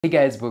Hey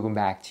guys, welcome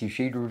back to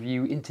Shade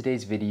Review. In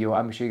today's video,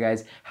 I'm going to show you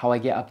guys how I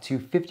get up to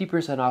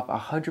 50% off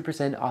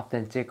 100%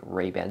 authentic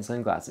Ray-Ban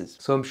sunglasses.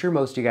 So I'm sure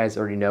most of you guys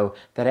already know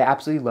that I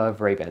absolutely love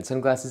Ray-Ban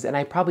sunglasses, and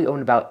I probably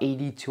own about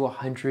 80 to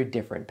 100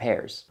 different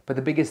pairs. But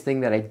the biggest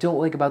thing that I don't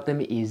like about them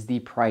is the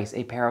price.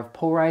 A pair of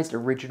polarized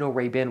original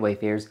Ray-Ban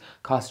Wayfarers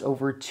cost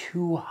over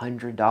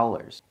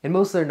 $200. And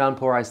most of their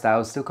non-polarized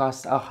styles still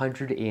cost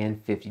 $150,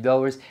 and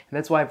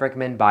that's why I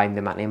recommend buying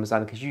them on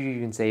Amazon, because usually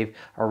you can save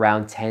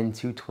around $10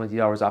 to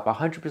 $20 off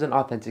 100%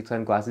 authentic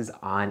sunglasses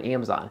on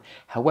Amazon.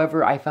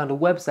 However, I found a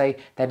website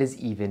that is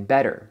even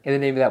better. And the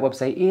name of that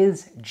website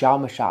is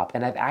JamaShop,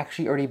 and I've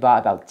actually already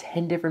bought about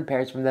 10 different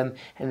pairs from them,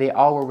 and they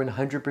all were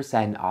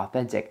 100%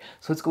 authentic.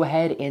 So let's go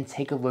ahead and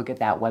take a look at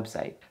that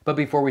website. But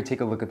before we take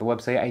a look at the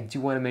website, I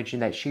do want to mention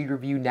that Shade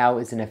Review now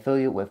is an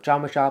affiliate with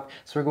JamaShop,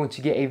 so we're going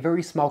to get a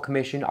very small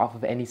commission off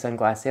of any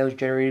sunglass sales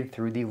generated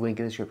through the link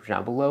in the description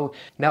down below.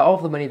 Now, all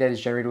of the money that is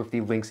generated with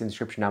the links in the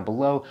description down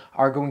below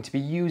are going to be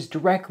used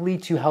directly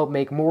to help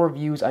make more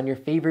reviews on your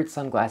favorite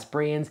sunglass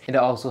brands, and it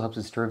also helps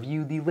us to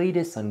review the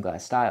latest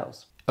sunglass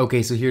styles.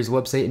 Okay, so here's the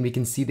website, and we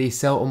can see they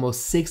sell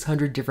almost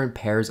 600 different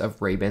pairs of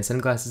Ray-Ban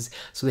sunglasses,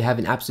 so they have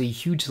an absolutely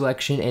huge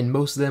selection, and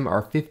most of them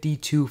are 50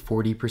 to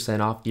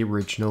 40% off the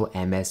original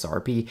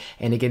MSRP.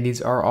 And again,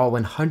 these are all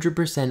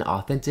 100%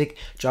 authentic.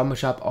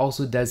 JamaShop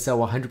also does sell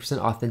 100%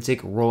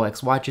 authentic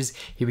Rolex watches.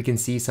 Here we can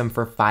see some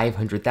for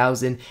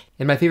 $500,000,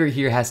 and my favorite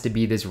here has to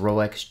be this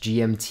Rolex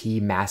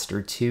GMT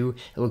Master 2.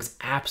 It looks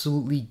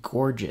absolutely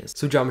gorgeous.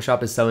 So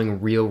JamaShop is selling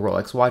real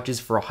Rolex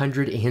watches for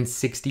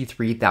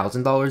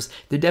 $163,000.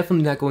 They're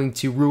definitely not going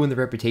to ruin the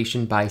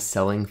reputation by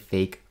selling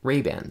fake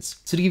Ray-Bans.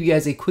 So to give you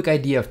guys a quick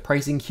idea of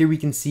pricing, here we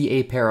can see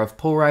a pair of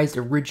polarized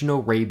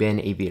original Ray-Ban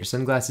aviator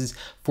sunglasses,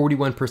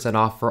 41%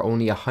 off for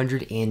only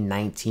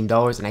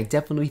 $119, and I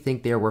definitely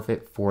think they are worth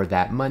it for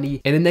that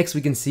money. And then next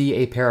we can see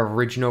a pair of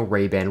original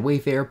Ray-Ban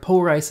Wayfarer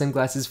polarized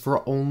sunglasses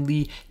for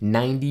only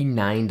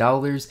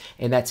 $99,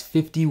 and that's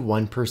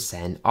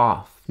 51%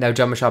 off. Now,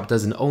 JamaShop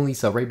doesn't only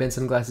sell Ray-Ban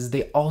sunglasses,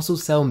 they also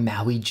sell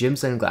Maui Jim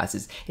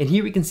sunglasses. And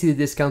here we can see the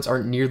discounts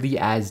aren't nearly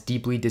as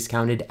deeply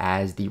discounted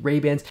as the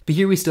Ray-Bans, but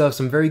here we still have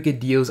some very good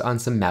deals on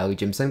some Maui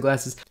Jim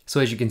sunglasses. So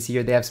as you can see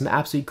here, they have some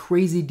absolutely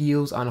crazy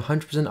deals on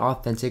 100%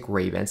 authentic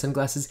Ray-Ban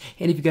sunglasses.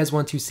 And if you guys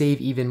want to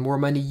save even more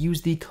money,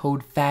 use the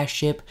code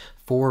FASTSHIP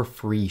for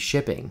free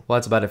shipping. Well,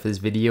 that's about it for this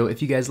video.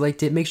 If you guys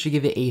liked it, make sure to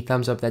give it a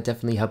thumbs up. That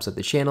definitely helps out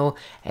the channel.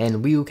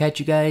 And we will catch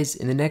you guys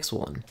in the next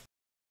one.